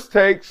 First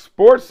Take,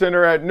 Sports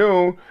Center at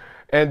noon.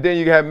 And then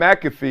you have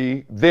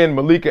McAfee, then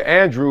Malika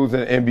Andrews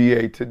in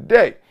NBA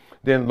Today.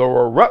 Then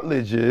Laura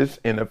Rutledge's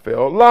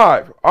NFL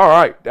Live. All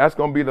right, that's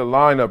going to be the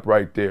lineup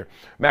right there.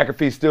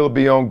 McAfee still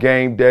be on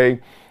game day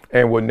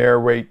and will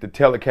narrate the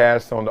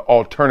telecast on the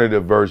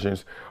alternative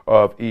versions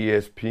of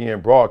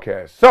ESPN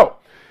broadcast. So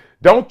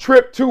don't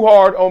trip too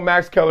hard on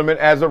Max Kellerman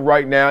as of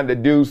right now. The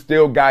dude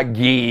still got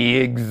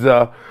gigs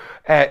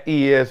at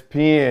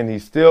ESPN.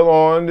 He's still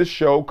on the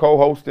show,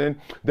 co-hosting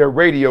their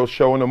radio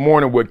show in the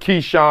morning with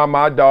Keyshawn,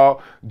 my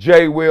dog,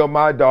 Jay Will,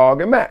 my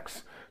dog, and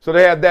Max. So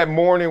they have that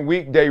morning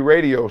weekday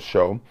radio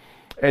show.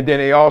 And then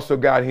they also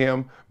got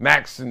him,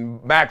 Max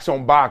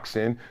on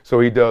boxing,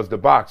 so he does the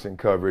boxing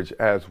coverage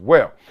as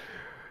well.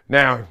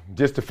 Now,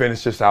 just to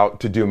finish this out,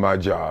 to do my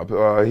job,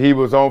 he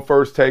was on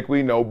First Take,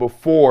 we know,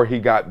 before he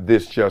got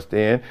this just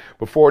in.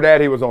 Before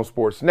that, he was on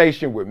Sports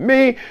Nation with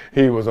me.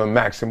 He was on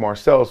Max and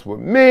Marcellus with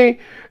me.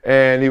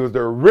 And he was the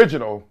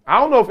original, I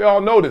don't know if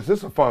y'all know this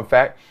is a fun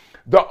fact,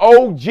 the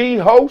OG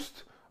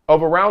host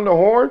of Around the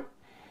Horn,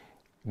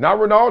 not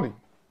Rinaldi.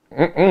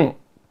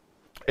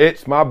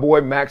 It's my boy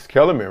Max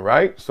Kellerman,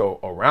 right? So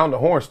Around the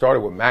Horn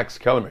started with Max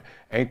Kellerman.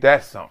 Ain't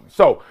that something?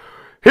 So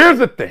here's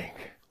the thing.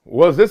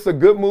 Was this a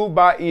good move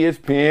by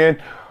ESPN?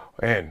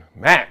 And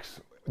Max,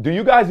 do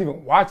you guys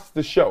even watch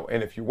the show?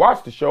 And if you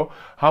watch the show,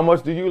 how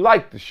much do you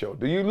like the show?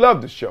 Do you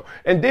love the show?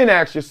 And then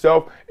ask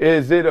yourself,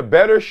 is it a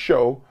better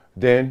show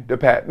than the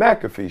Pat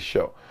McAfee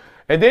show?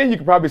 And then you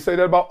can probably say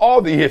that about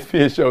all the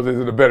ESPN shows. Is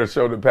it a better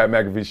show than Pat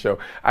McAfee show?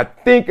 I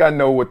think I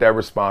know what that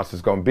response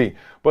is going to be.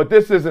 But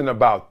this isn't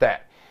about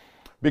that.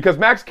 Because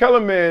Max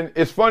Kellerman,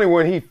 it's funny,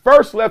 when he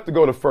first left to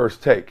go to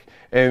First Take,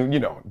 And,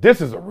 this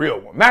is a real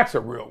one. Max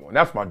a real one.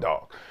 That's my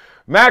dog.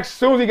 Max, as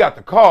soon as he got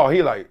the call,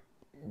 he like,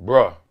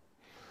 bruh,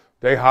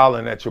 they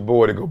hollering at your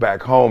boy to go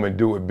back home and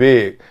do it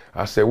big.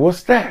 I said,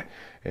 what's that?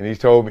 And he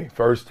told me,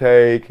 First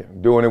Take,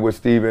 and doing it with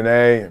Stephen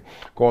A. and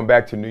going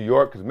back to New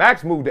York. Because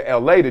Max moved to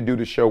L.A. to do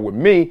the show with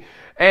me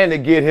and to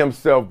get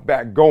himself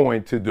back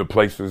going to the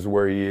places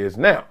where he is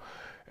now.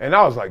 And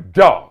I was like,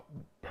 dog,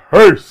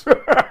 purse.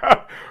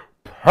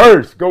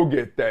 Purse, go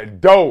get that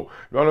dough.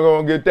 Gonna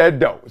go get that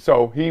dough.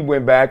 So he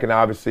went back, and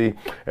obviously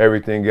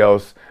everything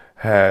else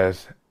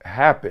has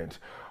happened.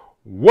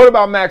 What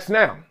about Max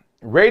now?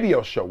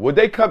 Radio show. Would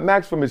they cut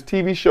Max from his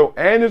TV show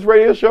and his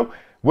radio show?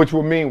 Which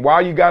would mean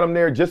why you got him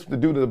there just to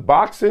do the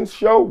boxing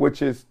show,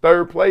 which is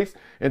third place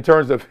in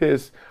terms of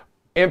his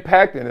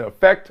impact and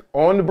effect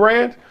on the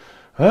brand?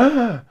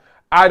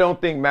 I don't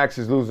think Max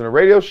is losing a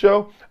radio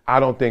show. I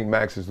don't think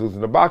Max is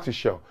losing the boxing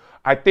show.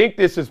 I think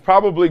this is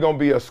probably going to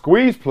be a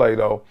squeeze play,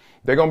 though.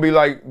 They're going to be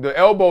like, the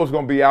elbow's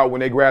going to be out when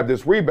they grab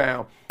this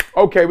rebound.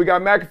 Okay, we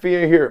got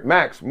McAfee in here.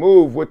 Max,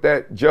 move with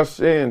that just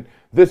in.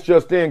 This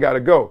just in got to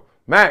go.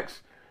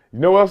 Max, you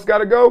know what else got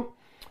to go?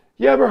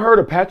 You ever heard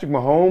of Patrick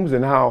Mahomes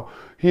and how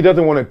he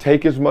doesn't want to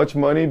take as much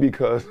money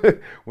because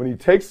when he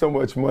takes so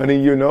much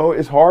money,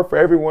 it's hard for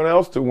everyone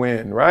else to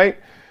win, right?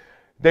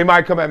 They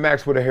might come at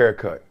Max with a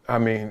haircut. I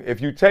mean,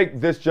 if you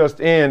take this just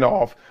in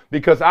off,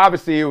 because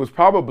obviously it was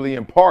probably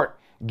in part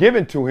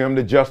given to him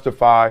to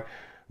justify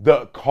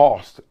the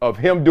cost of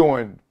him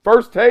doing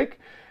First Take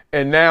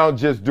and now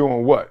just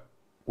doing what?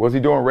 Was he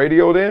doing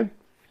radio then?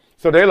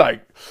 So they're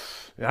like,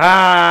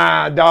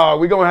 dog,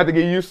 we're going to have to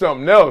give you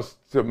something else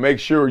to make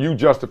sure you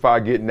justify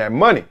getting that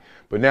money.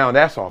 But now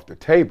that's off the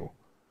table.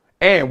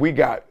 And we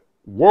got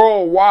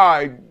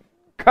worldwide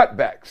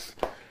cutbacks.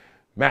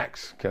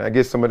 Max, can I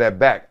get some of that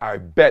back? I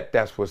bet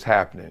that's what's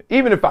happening.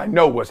 Even if I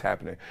know what's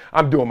happening,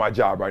 I'm doing my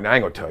job right now. I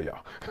ain't going to tell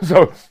y'all.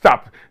 So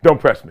stop. Don't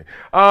press me.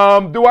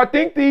 Do I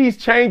think these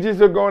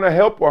changes are going to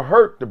help or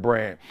hurt the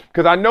brand?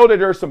 Because I know that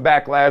there's some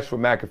backlash for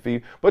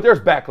McAfee, but there's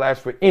backlash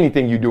for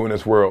anything you do in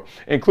this world,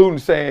 including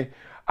saying,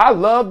 I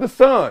love the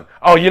sun.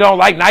 Oh, you don't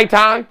like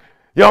nighttime?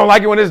 You don't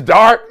like it when it's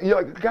dark?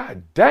 You're like,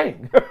 God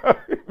dang.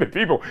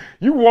 People,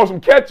 you want some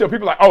ketchup.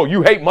 People are like, oh,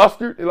 you hate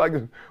mustard? They're like,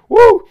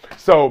 woo.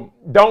 So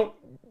don't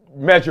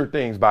measure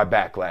things by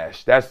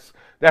backlash.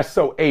 That's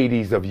so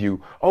 80s of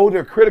you. Oh,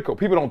 they're critical.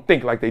 People don't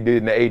think like they did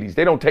in the 80s.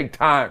 They don't take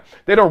time.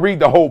 They don't read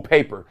the whole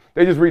paper.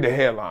 They just read the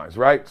headlines,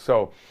 right?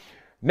 So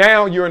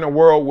now you're in a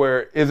world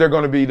where is there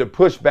going to be the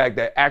pushback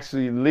that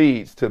actually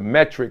leads to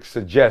metrics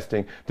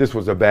suggesting this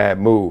was a bad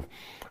move?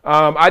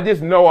 I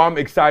just know I'm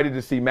excited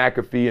to see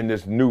McAfee in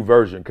this new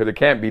version because it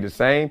can't be the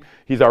same.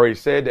 He's already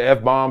said the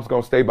F-bomb's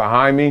going to stay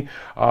behind me.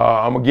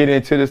 I'm going to get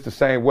into this the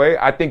same way.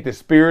 I think the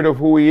spirit of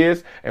who he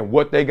is and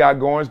what they got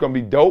going is going to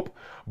be dope.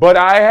 But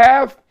I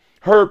have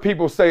heard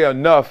people say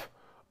enough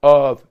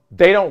of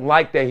they don't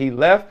like that he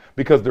left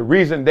because the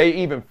reason they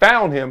even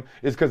found him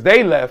is because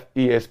they left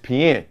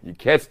ESPN. You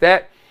catch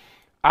that?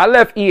 I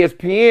left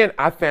ESPN.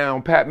 I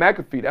found Pat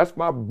McAfee. That's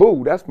my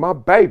boo. That's my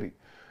baby.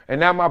 And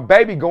now my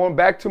baby going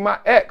back to my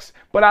ex.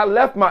 But I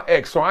left my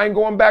ex, so I ain't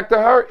going back to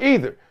her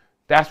either.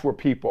 That's where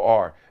people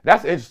are.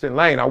 That's an interesting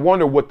lane. I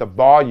wonder what the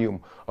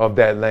volume of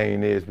that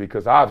lane is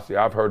because obviously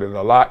I've heard it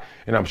a lot,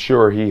 and I'm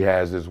sure he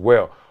has as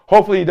well.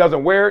 Hopefully he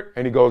doesn't wear it,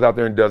 and he goes out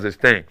there and does his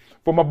thing.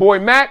 For my boy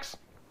Max,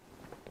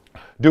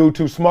 dude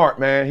too smart,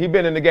 man. He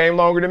been in the game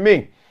longer than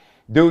me.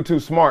 Dude too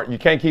smart. You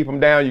can't keep him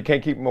down. You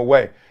can't keep him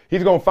away.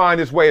 He's going to find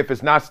his way. If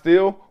it's not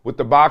still with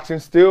the boxing,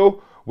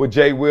 still with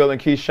Jay Will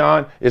and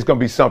Keyshawn, it's going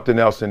to be something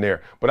else in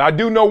there. But I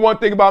do know one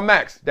thing about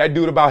Max, that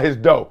dude about his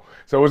dough.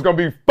 So it's going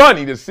to be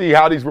funny to see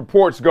how these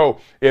reports go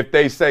if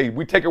they say,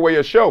 we take away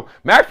your show.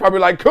 Max probably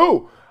like,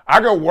 cool,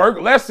 I go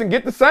work less and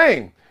get the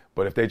same.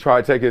 But if they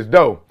try to take his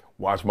dough,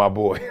 watch my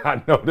boy.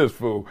 I know this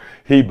fool,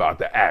 he about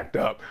to act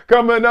up.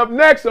 Coming up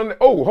next on,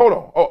 hold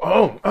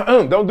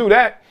on. Don't do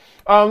that.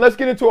 Let's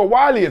get into a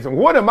Wileyism.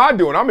 What am I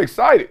doing? I'm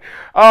excited.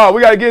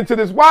 We got to get into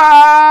this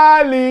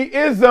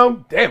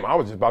Wileyism. Damn, I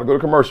was just about to go to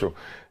commercial.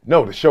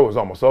 No, the show is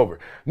almost over.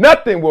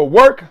 Nothing will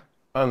work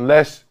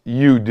unless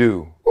you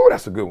do. Oh,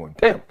 that's a good one.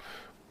 Damn.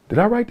 Did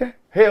I write that?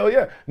 Hell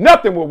yeah.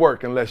 Nothing will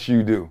work unless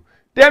you do.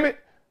 Damn it.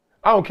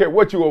 I don't care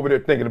what you over there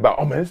thinking about.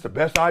 Oh, man, it's the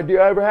best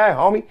idea I ever had,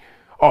 homie.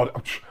 Oh,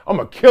 I'm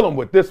going to kill him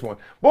with this one.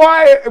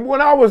 Boy,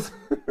 when I was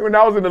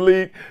in the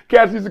league,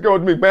 cats used to go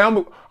to me,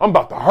 man, I'm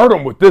about to hurt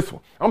him with this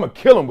one. I'm going to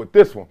kill him with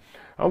this one.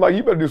 I'm like,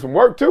 you better do some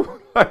work too.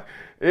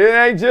 It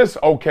ain't just,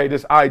 okay,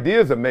 this idea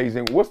is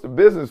amazing. What's the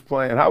business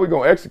plan? How we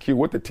going to execute?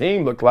 What the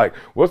team look like?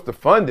 What's the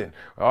funding?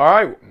 All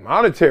right,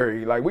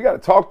 monetary. Like, we got to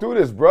talk through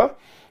this, bruh.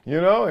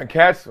 And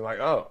cats are like,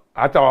 oh,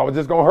 I thought I was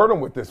just going to hurt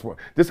him with this one.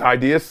 This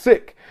idea is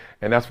sick.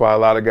 And that's why a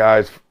lot of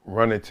guys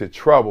run into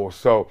trouble.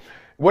 So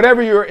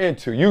whatever you're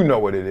into, you know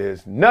what it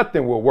is.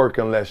 Nothing will work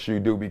unless you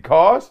do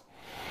because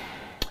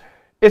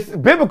it's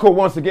biblical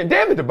once again.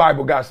 Damn it, the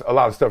Bible got a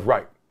lot of stuff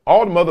right.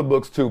 All the other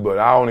books too, but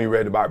I only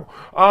read the Bible.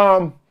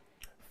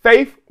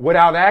 Faith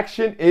without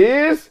action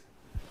is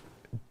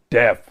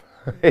death.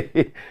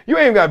 You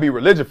ain't got to be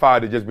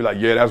religified to just be like,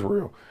 yeah, that's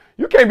real.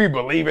 You can't be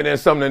believing in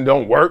something that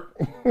don't work.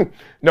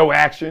 No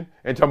action.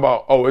 And talking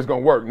about, oh, it's going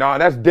to work. Nah,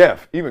 that's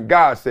death. Even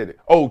God said it.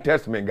 Old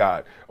Testament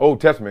God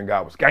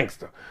was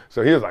gangster.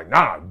 So he was like,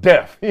 nah,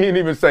 death. He didn't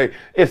even say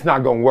it's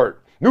not going to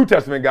work. New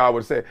Testament God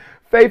would say,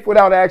 faith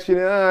without action,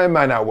 it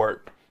might not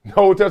work.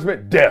 Old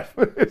Testament, death.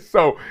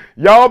 So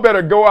y'all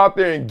better go out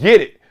there and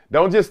get it.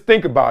 Don't just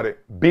think about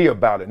it. Be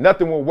about it.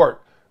 Nothing will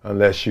work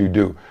unless you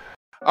do.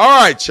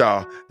 All right,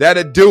 y'all.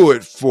 That'll do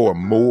it for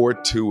More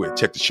to It.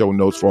 Check the show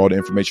notes for all the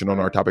information on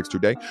our topics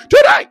today.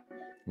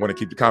 Want to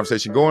keep the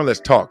conversation going? Let's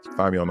talk.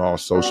 Find me on all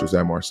socials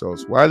at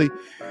Marcellus Wiley.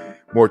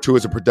 More to It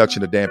is a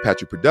production of Dan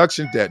Patrick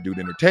Productions, That Dude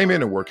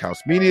Entertainment, and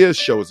Workhouse Media. The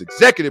show is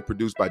executive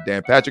produced by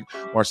Dan Patrick,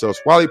 Marcellus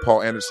Wiley,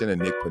 Paul Anderson,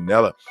 and Nick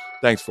Piniella.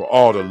 Thanks for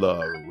all the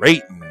love,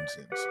 ratings,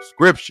 and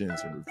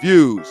subscriptions, and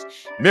reviews,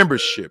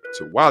 membership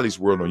to Wiley's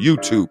World on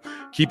YouTube.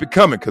 Keep it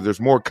coming, because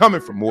there's more coming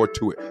from More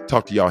to It.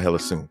 Talk to y'all hella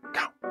soon. Go.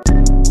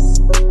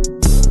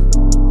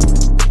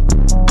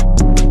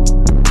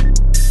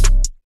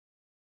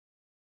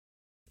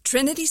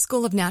 Trinity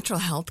School of Natural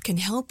Health can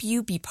help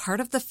you be part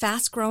of the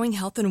fast-growing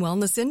health and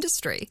wellness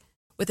industry.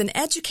 With an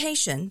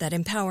education that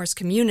empowers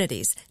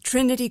communities,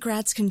 Trinity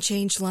grads can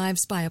change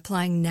lives by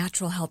applying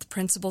natural health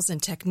principles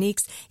and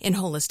techniques in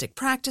holistic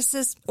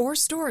practices or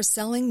stores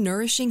selling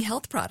nourishing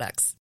health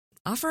products.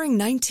 Offering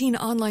 19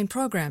 online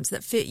programs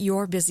that fit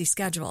your busy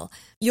schedule,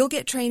 you'll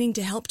get training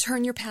to help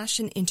turn your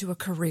passion into a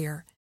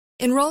career.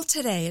 Enroll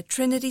today at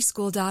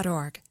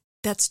trinityschool.org.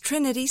 That's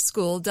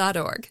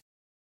trinityschool.org.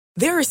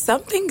 There are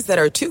some things that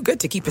are too good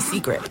to keep a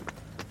secret.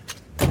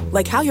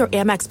 Like how your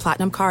Amex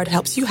Platinum card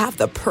helps you have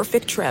the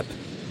perfect trip.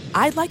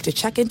 I'd like to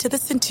check into the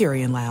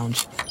Centurion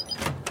Lounge.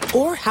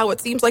 Or how it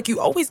seems like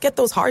you always get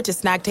those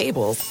hard-to-snag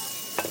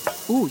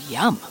tables. Ooh,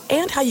 yum.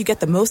 And how you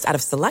get the most out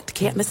of select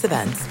can't-miss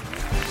events.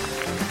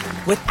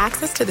 With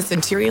access to the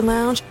Centurion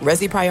Lounge,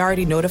 Resi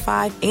Priority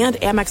Notified, and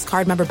Amex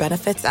card member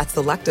benefits at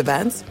select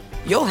events,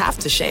 you'll have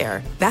to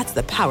share. That's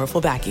the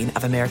powerful backing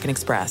of American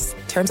Express.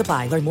 Terms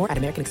apply. Learn more at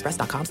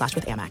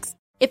americanexpress.com/withAmex.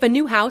 If a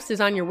new house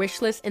is on your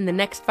wish list in the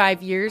next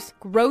 5 years,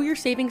 grow your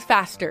savings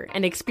faster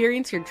and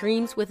experience your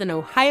dreams with an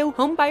Ohio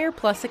Homebuyer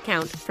Plus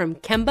account from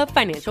Kemba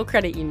Financial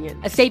Credit Union.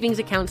 A savings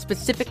account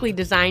specifically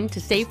designed to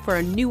save for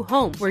a new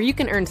home, where you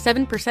can earn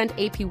 7%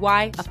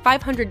 APY, a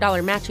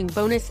 $500 matching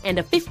bonus, and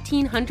a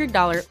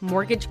 $1,500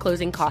 mortgage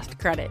closing cost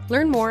credit.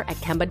 Learn more at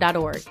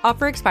Kemba.org.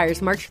 Offer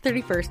expires March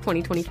 31st,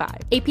 2025.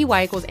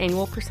 APY equals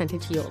annual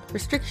percentage yield.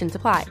 Restrictions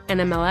apply.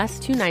 NMLS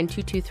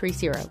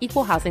 292230.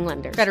 Equal housing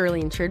lender.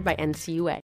 Federally insured by NCUA.